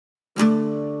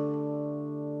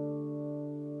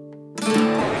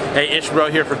Hey, Ish Monroe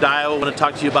here for Daiwa. I want to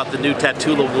talk to you about the new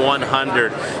Tatula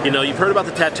 100. You know, you've heard about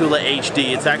the Tatula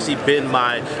HD. It's actually been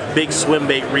my big swim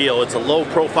bait reel. It's a low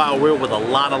profile reel with a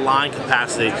lot of line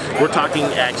capacity. We're talking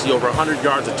actually over 100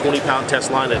 yards of 20-pound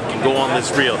test line that can go on this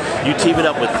reel. You team it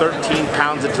up with 13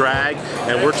 pounds of drag,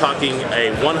 and we're talking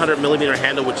a 100mm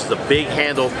handle, which is a big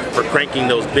handle for cranking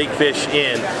those big fish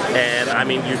in. And I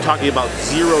mean, you're talking about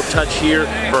zero touch here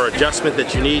for adjustment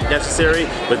that you need necessary,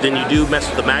 but then you do mess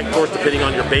with the mag force depending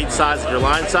on your bait size and your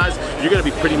line size, you're going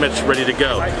to be pretty much ready to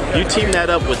go. You team that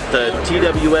up with the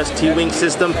TWS T-Wing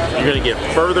system, you're going to get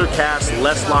further casts,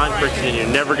 less line friction, and you're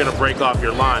never going to break off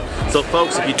your line. So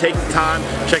folks, if you take the time,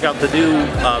 check out the new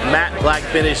matte black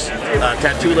finish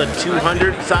Tatula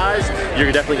 200 size,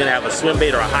 you're definitely going to have a swim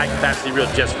bait or a high capacity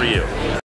reel just for you.